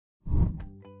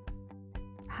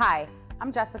Hi,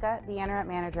 I'm Jessica, the Internet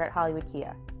Manager at Hollywood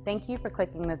Kia. Thank you for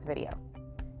clicking this video.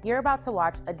 You're about to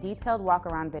watch a detailed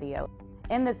walk-around video.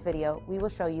 In this video, we will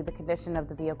show you the condition of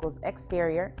the vehicle's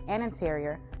exterior and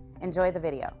interior. Enjoy the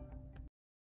video.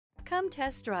 Come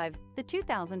test drive the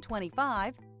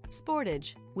 2025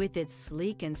 Sportage. With its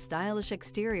sleek and stylish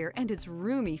exterior and its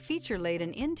roomy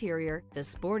feature-laden interior, the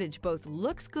Sportage both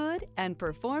looks good and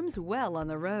performs well on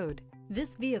the road.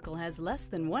 This vehicle has less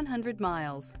than 100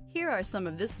 miles. Here are some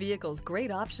of this vehicle's great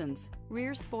options: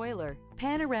 rear spoiler,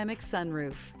 panoramic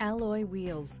sunroof, alloy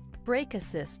wheels, brake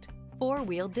assist,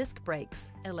 four-wheel disc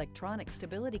brakes, electronic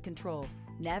stability control,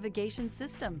 navigation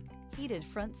system, heated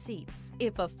front seats.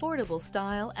 If affordable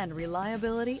style and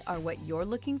reliability are what you're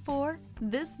looking for,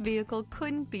 this vehicle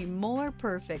couldn't be more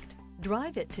perfect.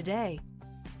 Drive it today.